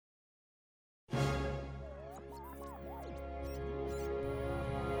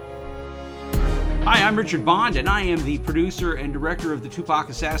Hi, I'm Richard Bond, and I am the producer and director of the Tupac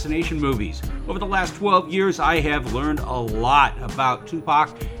assassination movies. Over the last 12 years, I have learned a lot about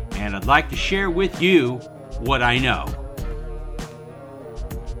Tupac, and I'd like to share with you what I know.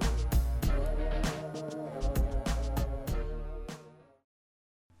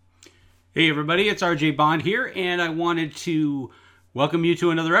 Hey everybody, it's RJ Bond here, and I wanted to welcome you to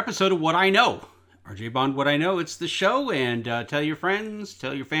another episode of What I Know. RJ Bond, What I Know, it's the show, and tell your friends,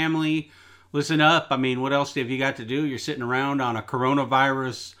 tell your family, listen up. I mean, what else have you got to do? You're sitting around on a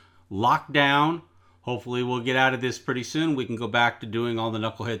coronavirus lockdown. Hopefully we'll get out of this pretty soon. We can go back to doing all the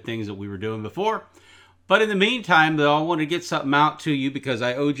knucklehead things that we were doing before. But in the meantime, though, I want to get something out to you because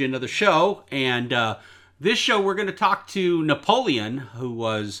I owed you another show. And this show, we're going to talk to Napoleon, who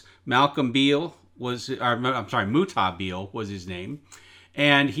was Malcolm Beale, Muta Beale was his name.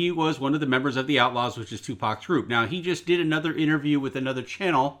 And he was one of the members of the Outlaws, which is Tupac's group. Now, he just did another interview with another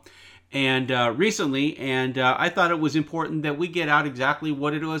channel and recently, and I thought it was important that we get out exactly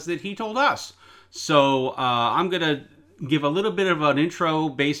what it was that he told us. So I'm going to give a little bit of an intro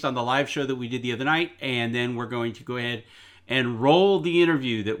based on the live show that we did the other night, and then we're going to go ahead and roll the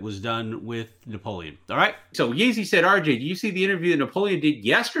interview that was done with Napoleon. All right? So Yeezy said, RJ, do you see the interview that Napoleon did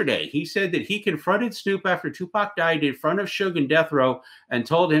yesterday? He said that he confronted Snoop after Tupac died in front of Suge and Death Row and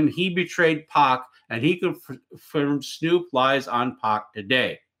told him he betrayed Pac, and he confirmed Snoop lies on Pac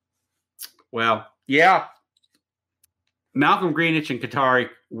today. Well, yeah, Malcolm Greenwich and Qatari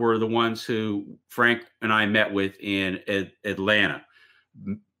were the ones who Frank and I met with in Atlanta.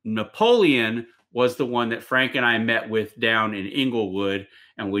 Napoleon was the one that Frank and I met with down in Inglewood,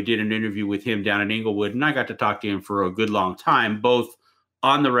 and we did an interview with him down in Inglewood, and I got to talk to him for a good long time, both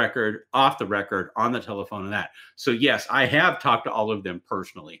on the record, off the record, on the telephone, and that. So, yes, I have talked to all of them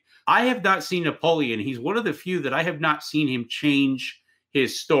personally. I have not seen Napoleon. He's one of the few that I have not seen him change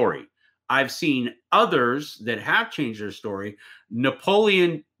his story. I've seen others that have changed their story.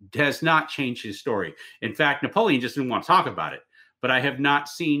 Napoleon has not changed his story. In fact, Napoleon just didn't want to talk about it. But I have not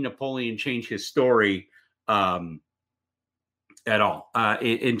seen Napoleon change his story at all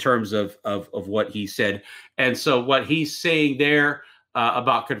in terms of what he said. And so what he's saying there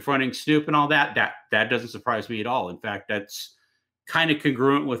about confronting Snoop and all that doesn't surprise me at all. In fact, that's kind of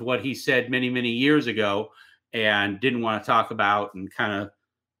congruent with what he said many, many years ago and didn't want to talk about and kind of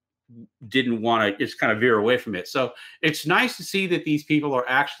didn't want to just kind of veer away from it. So it's nice to see that these people are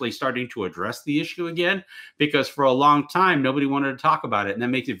actually starting to address the issue again, because for a long time, nobody wanted to talk about it. And that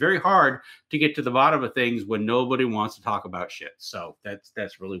makes it very hard to get to the bottom of things when nobody wants to talk about shit. So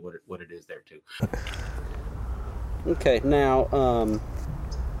that's really what it is there too. Okay. Now,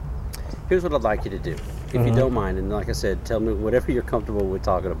 here's what I'd like you to do. If you don't mind. And like I said, tell me whatever you're comfortable with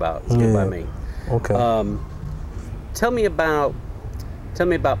talking about. It's good by me. Okay. Tell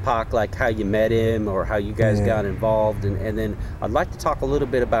me about Pac, like how you met him or how you guys got involved, and then I'd like to talk a little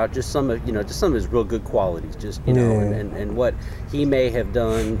bit about just some of his real good qualities, just you know, and what he may have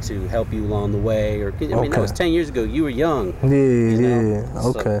done to help you along the way. Or I mean, that was 10 years ago. You were young.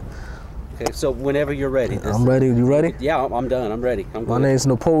 Okay. So whenever you're ready. I'm ready. You ready? Yeah, I'm done. I'm ready. My name's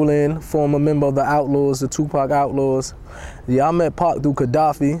Napoleon, former member of the Outlaws, the Tupac Outlaws. Yeah, I met Pac through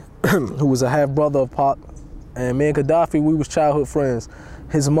Gaddafi, who was a half brother of Pac. And me and Gaddafi, we was childhood friends.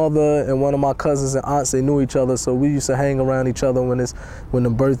 His mother and one of my cousins and aunts, they knew each other, so we used to hang around each other when the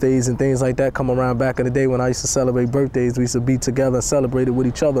birthdays and things like that come around. Back in the day when I used to celebrate birthdays, we used to be together and celebrate it with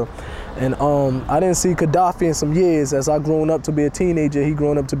each other. And I didn't see Gaddafi in some years. As I grown up to be a teenager, he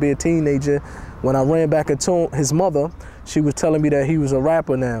grown up to be a teenager. When I ran back into his mother, she was telling me that he was a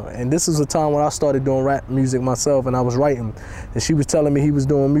rapper now. And this was a time when I started doing rap music myself and I was writing. And she was telling me he was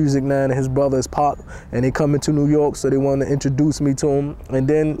doing music now and his brother is Pac, and they coming to New York, so they wanted to introduce me to him. And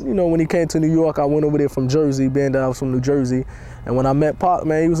then, you know, when he came to New York, I went over there from Jersey, being that I was from New Jersey. And when I met Pac,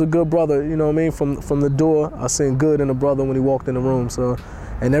 man, he was a good brother, you know what I mean? From the door, I seen good in a brother when he walked in the room. So,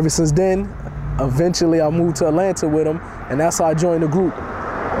 and ever since then, eventually I moved to Atlanta with him, and that's how I joined the group.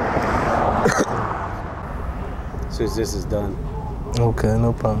 As soon as this is done. Okay,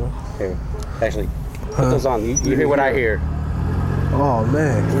 no problem. Here, actually, put those on. You hear what I hear. Oh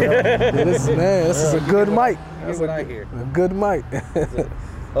man, yeah, this is a good mic. That's what I hear. A good mic.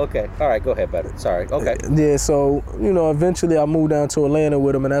 Okay, all right, go ahead, better. Sorry. Okay. Yeah, so you know, eventually I moved down to Atlanta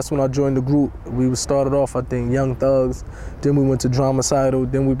with him, and that's when I joined the group. We started off, I think, Young Thugs. Then we went to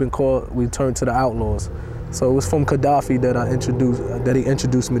Dramacidal. Then we turned to the Outlaws. So it was from Gaddafi that he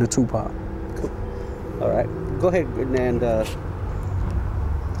introduced me to Tupac. Cool. All right. Go ahead and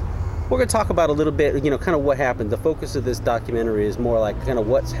we're going to talk about a little bit, kind of what happened. The focus of this documentary is more like kind of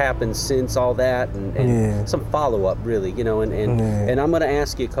what's happened since all that, and some follow-up, really, and I'm going to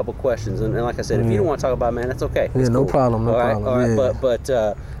ask you a couple questions, and like I said, if you don't want to talk about it, man, that's okay. Yeah, no problem, no problem. All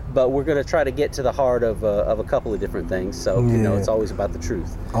right, but we're going to try to get to the heart of a couple of different things. So it's always about the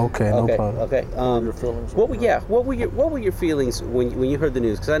truth. Okay, no problem. Okay. Your feelings? What were your feelings when you heard the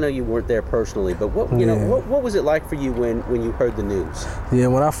news? Because I know you weren't there personally, but what was it like for you when you heard the news? Yeah,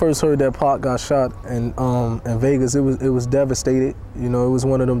 when I first heard that Pac got shot in Vegas, it was devastated. It was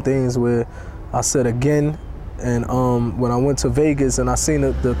one of them things where I said again, and when I went to Vegas and I seen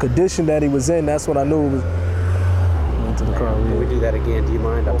the condition that he was in, that's when I knew it was. To the car. Can we do that again? Do you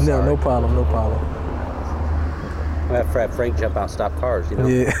mind? I'm sorry. No problem. We'll have Frank jump out, stop cars.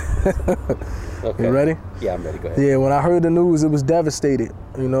 Yeah. Okay. You ready? Yeah, I'm ready. Go ahead. Yeah, when I heard the news, it was devastated.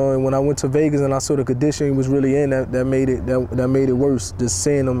 And when I went to Vegas and I saw the condition he was really in, that made it worse. Just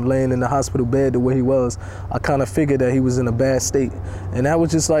seeing him laying in the hospital bed the way he was, I kind of figured that he was in a bad state. And that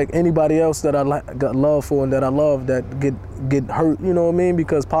was just like anybody else that I got love for and that I love that get hurt. You know what I mean?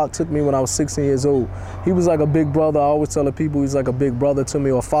 Because Pac took me when I was 16 years old. He was like a big brother. I always tell the people he's like a big brother to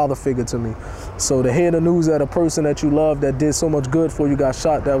me or a father figure to me. So to hear the news that a person that you love that did so much good for you got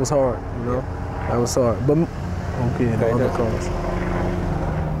shot, that was hard. That was hard. But the other cars.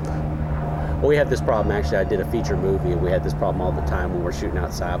 Well, we have this problem, actually. I did a feature movie, and we had this problem all the time when we're shooting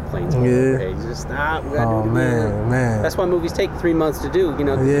outside, planes going overhead. You just stop. We gotta do it again. Man. That's why movies take 3 months to do, you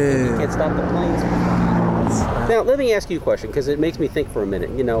can't stop the planes. Now, let me ask you a question, because it makes me think for a minute.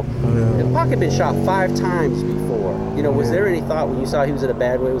 Pac had been shot 5 times before. Was there any thought when you saw he was in a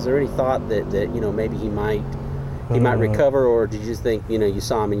bad way, was there any thought that maybe he might recover, or did you just think, you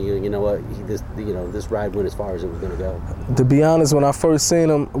saw him and this ride went as far as it was going to go? To be honest, when I first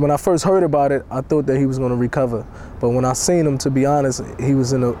heard about it, I thought that he was going to recover. But when I seen him, to be honest, he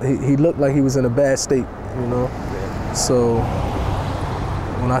looked like he was in a bad state, So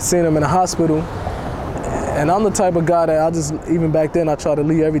when I seen him in the hospital, and I'm the type of guy that even back then, I try to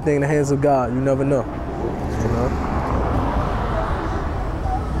leave everything in the hands of God. You never know,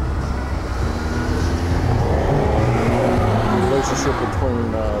 Relationship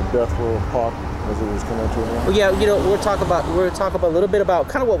between Death Row and Pac as it was coming to an end? Well, yeah, we're talking about a little bit about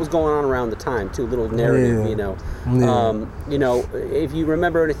kind of what was going on around the time too, a little narrative, if you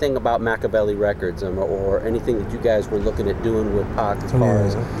remember anything about Machiavelli Records or anything that you guys were looking at doing with Pac as far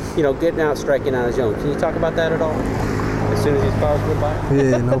as getting out, striking out his own. Can you talk about that at all? As soon as these cars go by?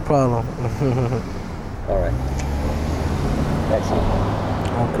 Yeah, no problem. All right. Excellent.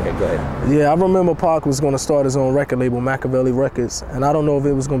 Okay, go ahead. Yeah, I remember Pac was going to start his own record label, Machiavelli Records, and I don't know if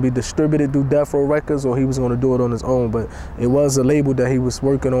it was going to be distributed through Death Row Records or he was going to do it on his own, but it was a label that he was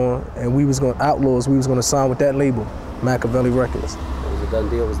working on, and we was going to sign with that label, Machiavelli Records. That was a done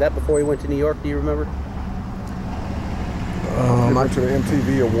deal. Was that before he went to New York? Do you remember? He went to the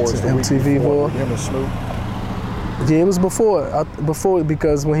MTV Awards. MTV Award. Him and Snoop. Yeah, it was before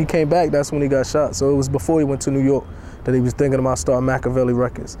because when he came back, that's when he got shot. So it was before he went to New York that he was thinking about starting Machiavelli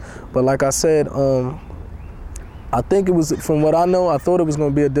Records. But like I said, I think it was, from what I know, I thought it was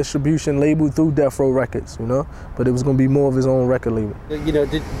going to be a distribution label through Death Row Records, but it was going to be more of his own record label.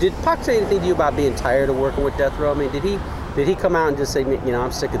 Did Pac say anything to you about being tired of working with Death Row? I mean, did he come out and just say,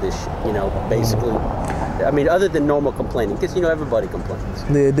 I'm sick of this shit, basically? I mean, other than normal complaining, because, everybody complains.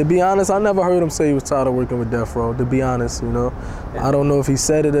 Yeah, to be honest, I never heard him say he was tired of working with Death Row, to be honest, Yeah. I don't know if he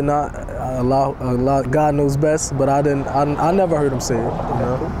said it or not. God knows best, but I never heard him say it,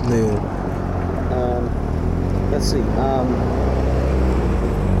 Yeah. Let's see.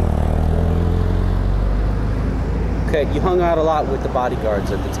 Okay, you hung out a lot with the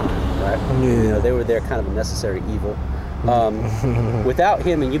bodyguards at the time, right? Yeah. They were there kind of a necessary evil. Without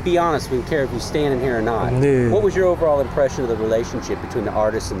him, and you be honest, we don't care if you're standing here or not, what was your overall impression of the relationship between the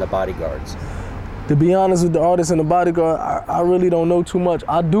artists and the bodyguards? To be honest with the artist and the bodyguard, I really don't know too much.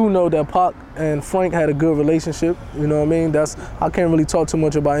 I do know that Pac and Frank had a good relationship, you know what I mean? I can't really talk too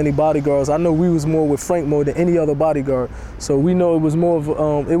much about any bodyguards. I know we was more with Frank more than any other bodyguard. So we know it was more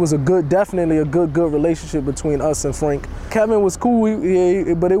of, it was definitely a good relationship between us and Frank. Kevin was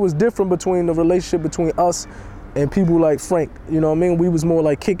cool, but it was different between the relationship between us and people like Frank, you know what I mean? We was more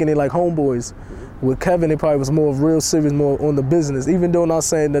like kicking it like homeboys. With Kevin, it probably was more real serious, more on the business. Even though not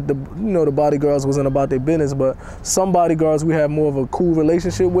saying that the bodyguards wasn't about their business, but some bodyguards we had more of a cool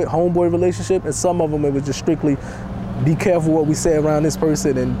relationship with, homeboy relationship, and some of them it was just strictly be careful what we say around this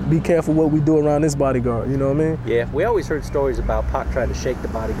person and be careful what we do around this bodyguard. You know what I mean? Yeah, we always heard stories about Pac trying to shake the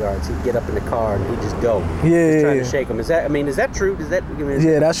bodyguards. He'd get up in the car and he'd just go. Yeah, just trying to shake them. Is that true?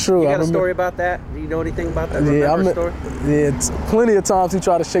 Yeah, that's true. You got a story about that? Do you know anything about that? Yeah, story? Yeah, plenty of times he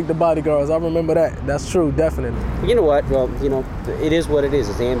tried to shake the bodyguards. I remember that. That's true, definitely. You know what? Well, it is what it is.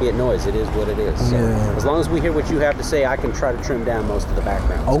 It's ambient noise. It is what it is. So as long as we hear what you have to say, I can try to trim down most of the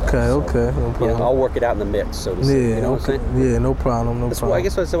background Okay, stuff. So, no problem. I'll work it out in the mix, so to say. You know what I'm saying? Yeah, no problem, no problem. Well, I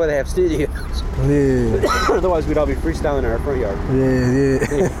guess that's why they have studios. Yeah. Otherwise, we'd all be freestyling in our front yard.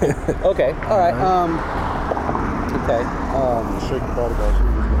 Yeah. Okay. All right. Okay. Shake the bodyguards.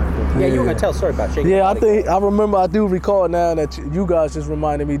 Yeah, you were gonna tell a story about shaking. Yeah, the I do recall now that you guys just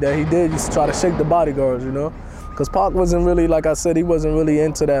reminded me that he did used to try to shake the bodyguards, Because Pac wasn't really, like I said, he wasn't really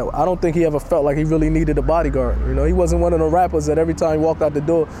into that. I don't think he ever felt like he really needed a bodyguard. He wasn't one of the rappers that every time he walked out the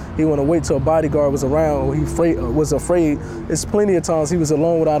door, he wanted to wait till a bodyguard was around or he was afraid. It's plenty of times he was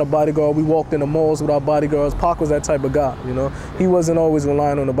alone without a bodyguard. We walked in the malls without bodyguards. Pac was that type of guy, He wasn't always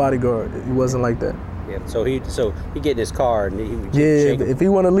relying on a bodyguard. He wasn't like that. Yeah, so he get in his car and he would shake if he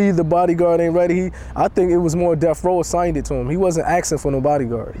want to leave, the bodyguard ain't ready. I think it was more Death Row assigned it to him. He wasn't asking for no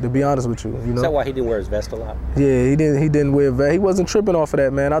bodyguard, to be honest with you. Is that why he didn't wear his vest a lot? Yeah, he didn't wear a vest. He wasn't tripping off of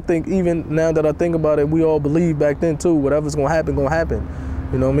that, man. I think even now that I think about it, we all believe back then too, whatever's gonna happen, gonna happen.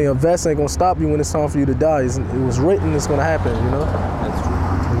 You know what I mean? A vest ain't gonna stop you when it's time for you to die. It was written, it's gonna happen. That's true.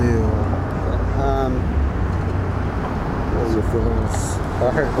 Yeah. What are your feelings?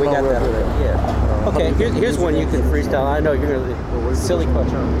 We got that. Yeah. Okay, here's one you can freestyle. I know you're gonna silly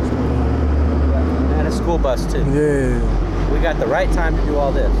question. And a school bus too. Yeah. We got the right time to do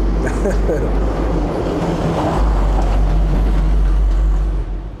all this.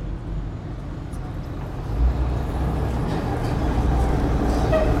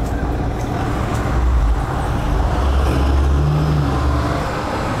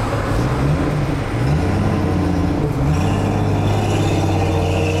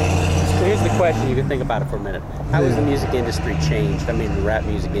 Question, you can think about it for a minute. How has the music industry changed? I mean, the rap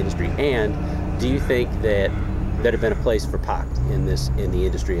music industry, and do you think that there'd have been a place for Pac in the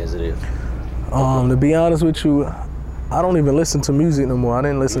industry as it is? To be honest with you, I don't even listen to music no more. I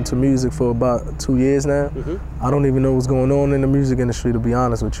didn't listen to music for about 2 years now. Mm-hmm. I don't even know what's going on in the music industry, to be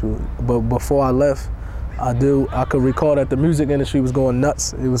honest with you. But before I left, I could recall that the music industry was going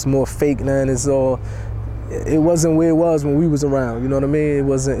nuts. It was more fake now, and it wasn't where it was when we was around, you know what I mean? It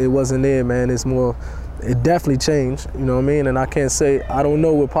wasn't there, man. It definitely changed, you know what I mean? And I can't say, I don't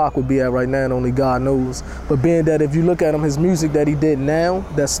know where Pac would be at right now, and only God knows. But being that if you look at him, his music that he did now,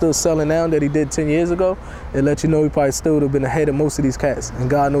 that's still selling now, that he did 10 years ago, it let you know he probably still would have been ahead of most of these cats. And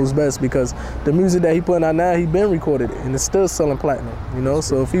God knows best, because the music that he putting out now, he been recorded it, and it's still selling platinum,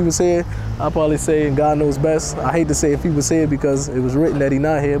 So if he was here, I'd probably say God knows best. I hate to say if he was here because it was written that he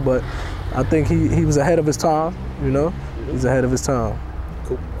not here, but I think he was ahead of his time, He's ahead of his time.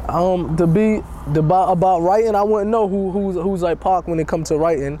 Cool. About writing, I wouldn't know who's like Pac when it comes to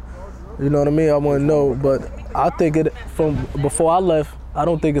writing. You know what I mean? I wouldn't know, but I think from before I left, I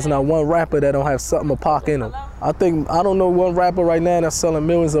don't think it's not one rapper that don't have something of Pac in them. I don't know one rapper right now that's selling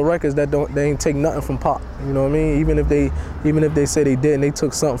millions of records that they ain't take nothing from Pac. You know what I mean? Even if they say they didn't, they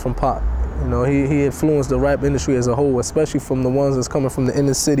took something from Pac. He influenced the rap industry as a whole, especially from the ones that's coming from the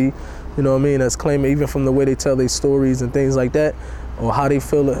inner city, you know what I mean, that's claiming, even from the way they tell their stories and things like that, or how they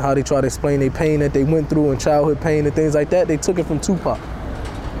feel it, how they try to explain their pain that they went through and childhood pain and things like that, they took it from Tupac,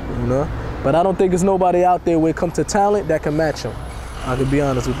 But I don't think there's nobody out there when it comes to talent that can match him. I can be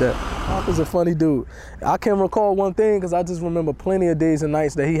honest with that. Pac was a funny dude. I can recall one thing because I just remember plenty of days and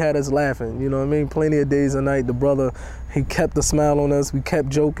nights that he had us laughing. You know what I mean? Plenty of days and nights. The brother, he kept a smile on us. We kept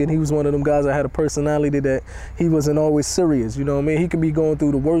joking. He was one of them guys that had a personality that he wasn't always serious. You know what I mean? He could be going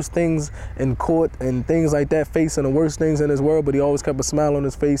through the worst things in court and things like that, facing the worst things in his world, but he always kept a smile on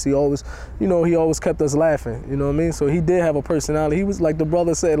his face. He always, he always kept us laughing. You know what I mean? So he did have a personality. He was, like the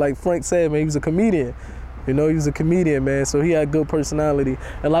brother said, like Frank said, man, he was a comedian. He was a comedian, man, so he had good personality.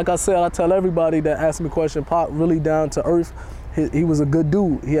 And like I said, I tell everybody that asks me a question, Pac really down to earth. He was a good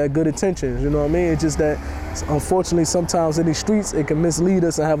dude. He had good intentions, you know what I mean? It's just that, unfortunately, sometimes in these streets, it can mislead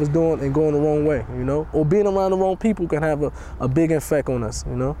us and have us going the wrong way, Or being around the wrong people can have a big effect on us,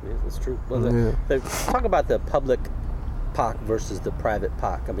 Yeah, that's true. Well, talk about the public Pac versus the private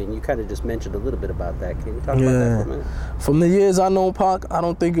Pac. I mean, you kind of just mentioned a little bit about that. Can you talk about that for a minute? From the years I know Pac, I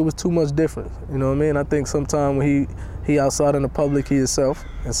don't think it was too much different. You know what I mean? I think sometimes when he outside in the public, he himself.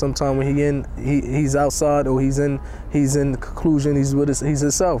 And sometimes when he's outside or he's in conclusion, he's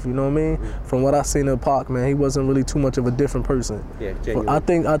himself, you know what I mean? From what I seen in Pac, man, he wasn't really too much of a different person. Yeah, genuine. I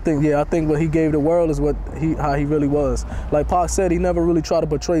think what he gave the world is how he really was. Like Pac said, he never really tried to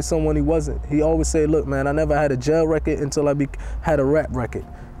portray someone he wasn't. He always said, look, man, I never had a jail record until I had a rap record.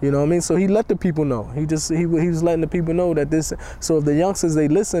 You know what I mean? So he let the people know. He was letting the people know that this. So if the youngsters, they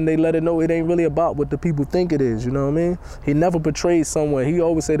listen, they let it know it ain't really about what the people think it is. You know what I mean? He never portrayed someone. He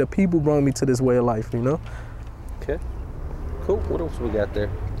always say the people brought me to this way of life. You know? Okay. Cool. What else we got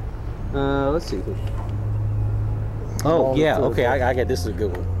there? Let's see. Oh yeah. Okay. I got this is a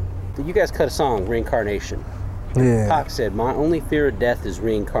good one. You guys cut a song, Reincarnation. Yeah. Pac said, "My only fear of death is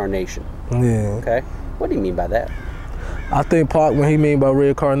reincarnation." Yeah. Okay. What do you mean by that? I think Pac, when he mean by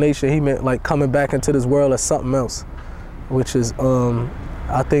reincarnation, he meant like coming back into this world as something else, which is,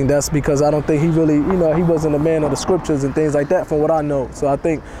 I think that's because I don't think he really, he wasn't a man of the scriptures and things like that from what I know. So I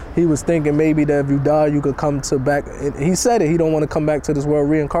think he was thinking maybe that if you die, you could come to back. He said it, he don't want to come back to this world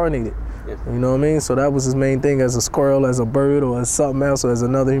reincarnated. Yeah. You know what I mean? So that was his main thing, as a squirrel, as a bird, or as something else, or as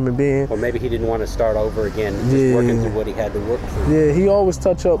another human being. Or maybe he didn't want to start over again, just working through what he had to work through. Yeah, he always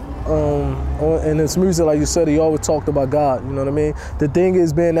touch up in his music, like you said, he always talked about God, you know what I mean? The thing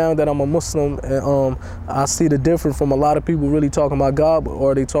is, being now that I'm a Muslim, and I see the difference from a lot of people really talking about God,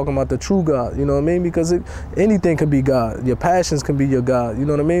 or they talking about the true God, you know what I mean? Because anything can be God. Your passions can be your God, you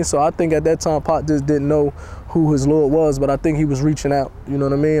know what I mean? So I think at that time, Pac just didn't know who his Lord was, but I think he was reaching out, you know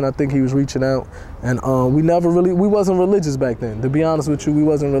what I mean? I think he was reaching out, and we wasn't religious back then. To be honest with you, we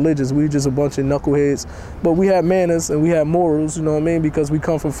wasn't religious. We were just a bunch of knuckleheads, but we had manners and we had morals, you know what I mean? Because we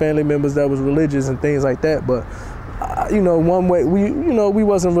come from family members that was religious and things like that, but one way, we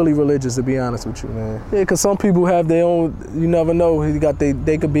wasn't really religious, to be honest with you, man. Yeah, because some people have their own, you never know,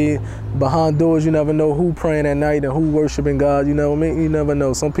 they could be behind doors, you never know who praying at night and who worshiping God, you know what I mean? You never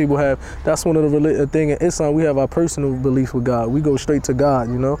know. Some people have, that's one of the thing in Islam, we have our personal belief with God. We go straight to God,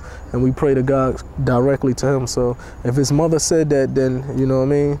 and we pray to God directly to him. So if his mother said that, then, you know what I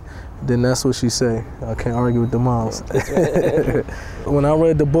mean? Then that's what she say. I can't argue with the moms. When I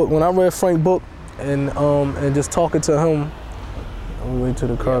read Frank's book, and just talking to him, we went to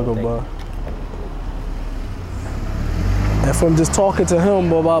the cargo bar. And from just talking to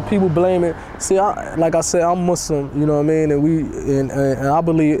him about people blaming, see, like I said, I'm Muslim, you know what I mean? And I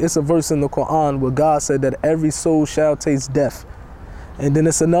believe it's a verse in the Quran where God said that every soul shall taste death. And then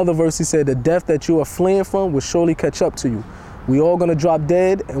it's another verse, he said, the death that you are fleeing from will surely catch up to you. We all gonna drop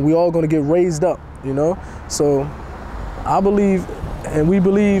dead and we all gonna get raised up, So I believe, and we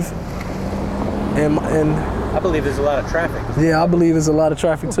believe, and I believe there's a lot of traffic. Yeah, I believe there's a lot of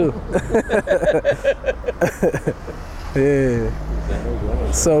traffic too. Yeah.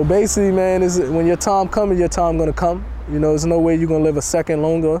 So basically, man, when your time comes, your time gonna come. There's no way you're gonna live a second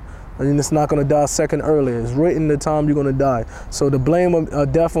longer, and it's not gonna die a second earlier. It's written the time you're gonna die. So to blame a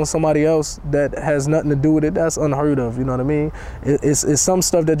death on somebody else that has nothing to do with it, that's unheard of. You know what I mean? It's some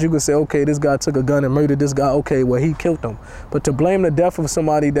stuff that you can say, okay, this guy took a gun and murdered this guy. Okay, well, he killed him. But to blame the death of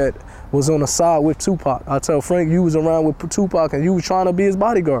somebody that was on the side with Tupac, I tell Frank, you was around with Tupac and you was trying to be his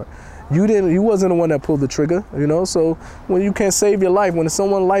bodyguard. You wasn't the one that pulled the trigger, So when you can't save your life, when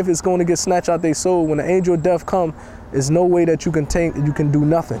someone's life is going to get snatched out their soul, when the angel of death come, there's no way that you can do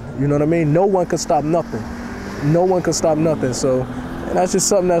nothing. You know what I mean? No one can stop nothing. No one can stop nothing. So, and that's just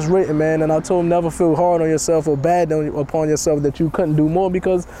something that's written, man. And I told him never feel hard on yourself or bad upon yourself that you couldn't do more,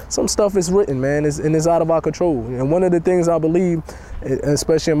 because some stuff is written, man, and it's out of our control. And one of the things I believe,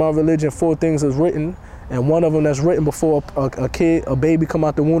 especially in my religion, 4 things is written. And one of them that's written before a baby come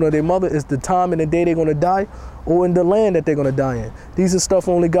out the womb of their mother is the time and the day they're gonna die, or in the land that they're gonna die in. These are stuff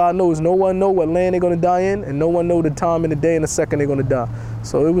only God knows. No one know what land they're gonna die in, and no one know the time and the day and the second they're gonna die.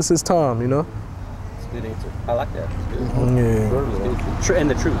 So it was his time, That's a good answer. I like that. Yeah. And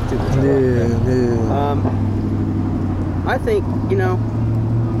the truth too. Yeah. I think,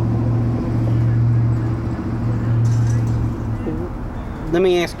 let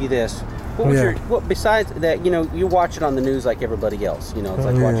me ask you this. What besides that, you watch it on the news like everybody else, it's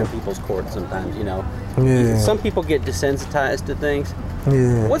like watching people's court sometimes, Yeah. Some people get desensitized to things.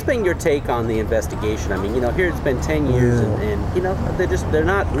 Yeah. What's been your take on the investigation? I mean, here it's been 10 years and they're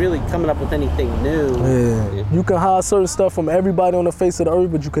not really coming up with anything new. Yeah. You can hide certain stuff from everybody on the face of the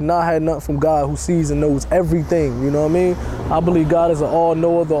earth, but you cannot hide nothing from God, who sees and knows everything, you know what I mean? I believe God is an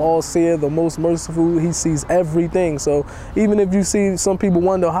all-knower, the all-seer, the most merciful. He sees everything. So even if you see some people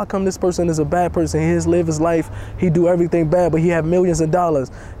wonder, how come this person person is a bad person. He just live his life. He do everything bad, but he have millions of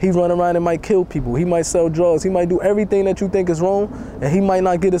dollars. He run around and might kill people. He might sell drugs. He might do everything that you think is wrong, and he might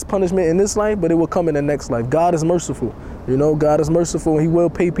not get his punishment in this life, but it will come in the next life. God is merciful. You know, God is merciful, and he will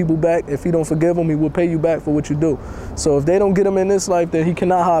pay people back. If you don't forgive them, he will pay you back for what you do. So if they don't get him in this life, then he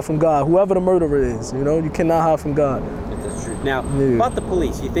cannot hide from God. Whoever the murderer is, you know, you cannot hide from God. That's true. Now, about the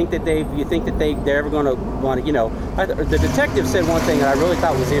police, you think that they're ever going to want to, you know, the detective said one thing that I really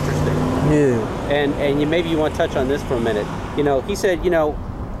thought was interesting. Yeah. And maybe you want to touch on this for a minute. You know, he said, you know,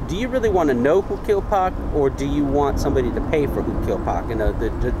 do you really want to know who killed Pac, or do you want somebody to pay for who killed Pac? You know,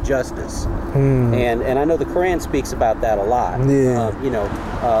 the justice. And I know the Quran speaks about that a lot. Yeah. You know,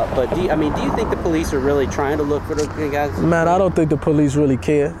 but do you think the police are really trying to look for those guys? Man, I don't think the police really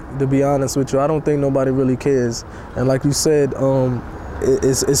care, to be honest with you. I don't think nobody really cares. And like you said,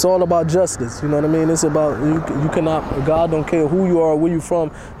 it's all about justice. You know what I mean? It's about, you cannot, God don't care who you are, where you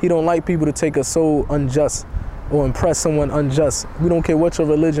from. He don't like people to take us so unjust or impress someone unjust. We don't care what your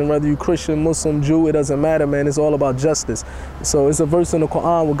religion, whether you Christian, Muslim, Jew, it doesn't matter, man. It's all about justice. So it's a verse in the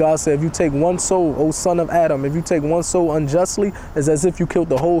Quran where God said, if you take one soul, O son of Adam, if you take one soul unjustly, it's as if you killed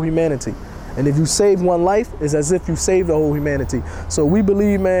the whole humanity. And if you save one life, it's as if you saved the whole humanity. So we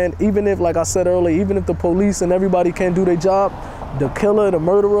believe, man, even if, like I said earlier, even if the police and everybody can't do their job, the killer, the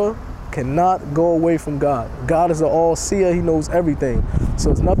murderer, cannot go away from God. God is an all-seer. He knows everything. So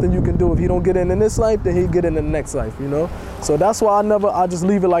there's nothing you can do. If he don't get in this life, then he'll get in the next life, you know? So that's why I just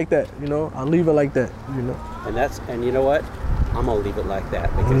leave it like that, you know? I leave it like that, you know? And you know what? I'm going to leave it like that,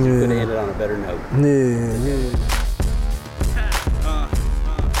 because you could have ended on a better note.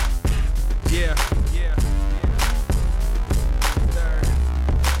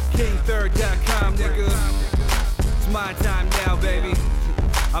 King3rd.com, nigga. It's my time now, baby.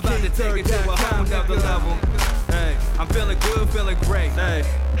 I'm about to take it to a whole nother level. Hey, I'm feeling good, feeling great. Hey.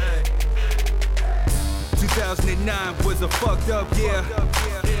 2009 was a fucked up year.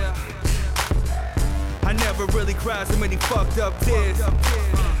 I never really cried so many fucked up tears.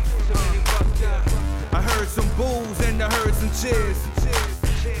 I heard some boos and I heard some cheers.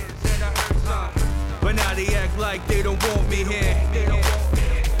 But now they act like they don't want me here.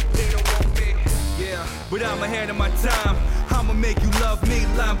 Yeah, but I'm ahead of my time. I'ma make you love me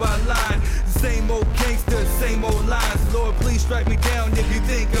line by line. The same old gangster, same old lines. Lord, please strike me down if you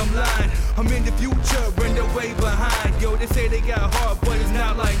think I'm lying. I'm in the future and they're way behind. Yo, they say they got heart, but it's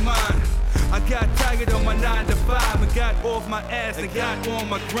not like mine. I got tired of my 9 to 5 and got off my ass and got on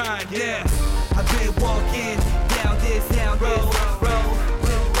my grind, yeah. I've been walking down this road.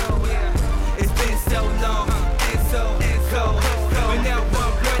 It's been so long and so cold. But now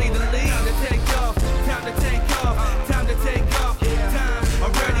I'm ready to leave, to take off. Time to take off, time to take off. Time,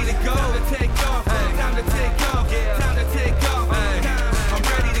 I'm ready to go, to take off. Time to take off, time to take off. I'm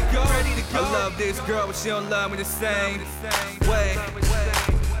ready to go. I love this girl, but she don't love me the same way.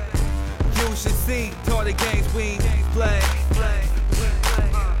 You should see all the games we play.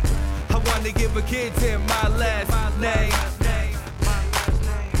 I want to give a kid to my last name.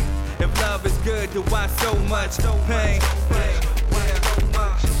 If love is good, then why so much pain?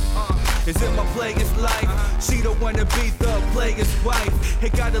 Is in my player's life. She don't wanna be the player's wife.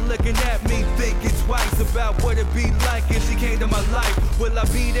 It got her looking at me thinking twice about what it'd be like if she came to my life. Will I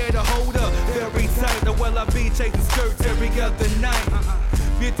be there to hold her very tight, or will I be chasing skirts every other night?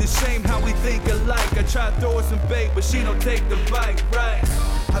 It's a shame how we think alike. I try to throw her some bait, but she don't take the bite, right?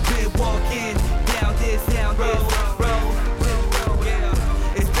 I've been walking down this road.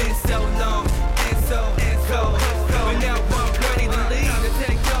 It's been so long and so cold. But now I'm ready to leave, to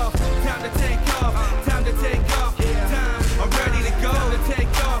take off. Time to take off, time to take off. Time, I'm ready to go, to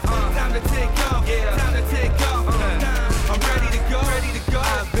take off. Time to take off, time to take off. Time, I'm ready to go.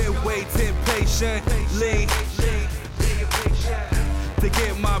 I've been waiting patiently to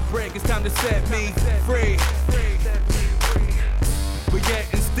get my break. It's time to set me free. But yet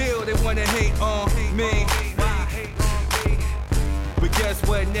and still they wanna hate on me. But guess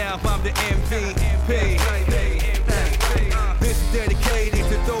what now? I'm the MVP. This is dedicated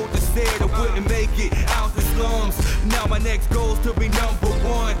to those that said I wouldn't make it out the slums. Now my next goal's to be number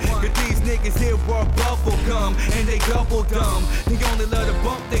one. Cause these niggas here are bubble gum and they double dumb. They only love to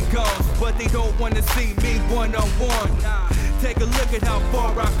bump their gums, but they don't wanna see me one-on-one. Take a look at how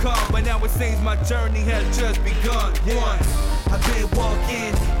far I come, but now it seems my journey has just begun. One, I've been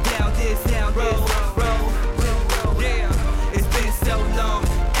walking down this road. It's been so long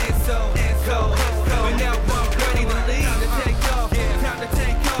and so cold. But now I'm ready to leave, to take off. Time to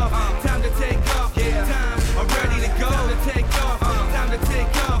take off, time to take off. Time, I'm ready to go, to take off. Time to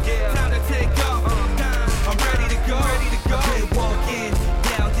take off, time to take off. Time, I'm ready to go. I've been walking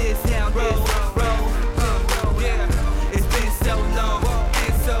down this road.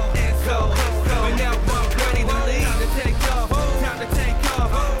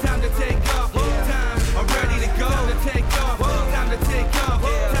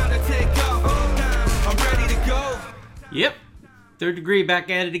 Third Degree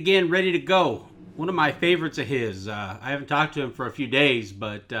back at it again, ready to go. One of my favorites of his. I haven't talked to him for a few days,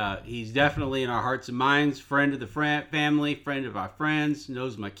 but he's definitely in our hearts and minds. Friend of the family, friend of our friends,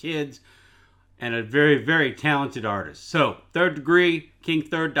 knows my kids, and a very, very talented artist. So, Third Degree,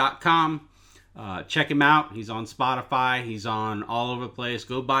 KingThird.com. Check him out. He's on Spotify. He's on all over the place.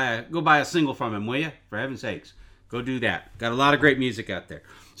 Go buy a single from him, will you? For heaven's sakes, go do that. Got a lot of great music out there.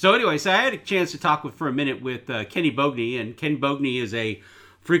 So anyway, I had a chance to talk for a minute with Kenny Bogney, and Kenny Bogney is a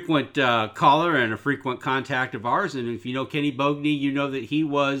frequent caller and a frequent contact of ours. And if you know Kenny Bogney, you know that he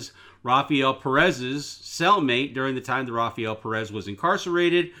was Rafael Perez's cellmate during the time that Rafael Perez was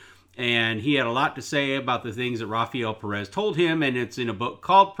incarcerated. And he had a lot to say about the things that Rafael Perez told him, and it's in a book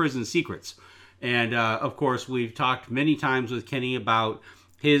called Prison Secrets. And of course, we've talked many times with Kenny about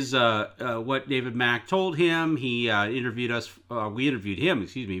his what David Mack told him. He interviewed us. We interviewed him,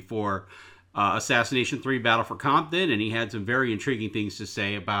 for Assassination 3: Battle for Compton, and he had some very intriguing things to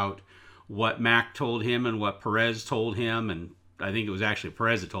say about what Mack told him and what Perez told him. And I think it was actually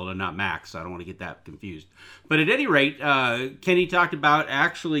Perez that told him, not Mack, so I don't want to get that confused. But at any rate, Kenny talked about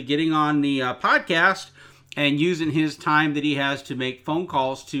actually getting on the podcast and using his time that he has to make phone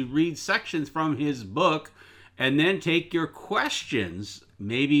calls to read sections from his book and then take your questions,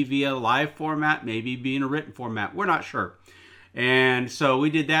 maybe via live format, maybe being a written format. We're not sure. And so we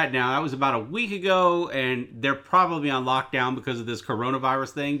did that now. That was about a week ago, and they're probably on lockdown because of this coronavirus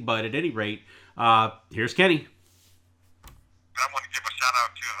thing. But at any rate, here's Kenny. I want to give a shout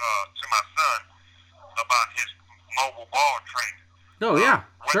out to my son about his mobile ball training. Oh, yeah,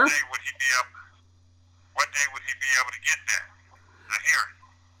 sure. What day would he be able to get that? To hear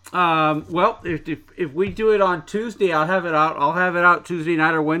it? Well, if we do it on Tuesday, I'll have it out Tuesday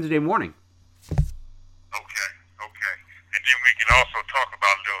night or Wednesday morning. Okay. And then we can also talk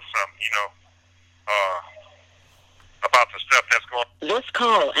about a little something, about the stuff that's going on. This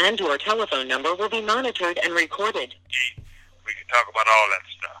call and your telephone number will be monitored and recorded. We can talk about all that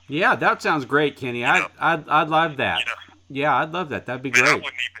stuff. Yeah, that sounds great, Kenny. I'd love that. Yeah, I'd love that. That'd be great.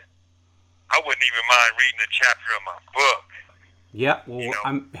 I wouldn't even mind reading a chapter of my book. Yeah, well,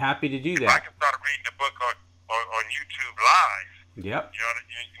 I'm happy to do that. If I can start reading the book on YouTube Live. Yep. You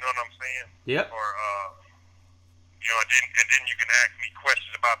know what I'm saying? Yep. Or and then you can ask me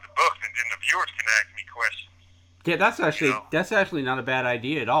questions about the books, and then the viewers can ask me questions. Yeah, that's actually not a bad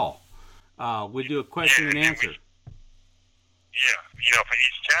idea at all. We'll do a question and answer. For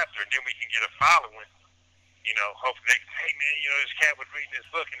each chapter, and then we can get a following. Hopefully they can say, hey man, this cat was reading this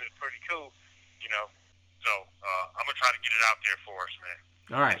book and it's pretty cool. So I'm gonna try to get it out there for us, man.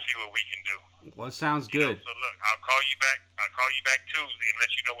 All right. And see what we can do. Well, it sounds good. So look, I'll call you back Tuesday and let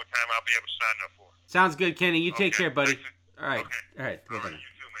you know what time I'll be able to sign up for. Sounds good, Kenny. You take care, buddy. All right. Okay. All right. All right.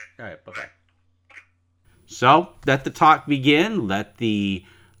 You too, man. All right. Bye-bye. So let the talk begin. Let the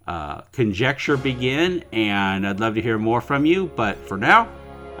conjecture begin, and I'd love to hear more from you. But for now,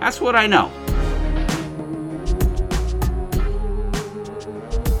 that's what I know.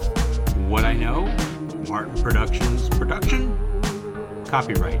 What I Know, Martin Productions production.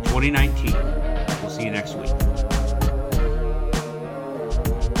 Copyright 2019. We'll see you next week.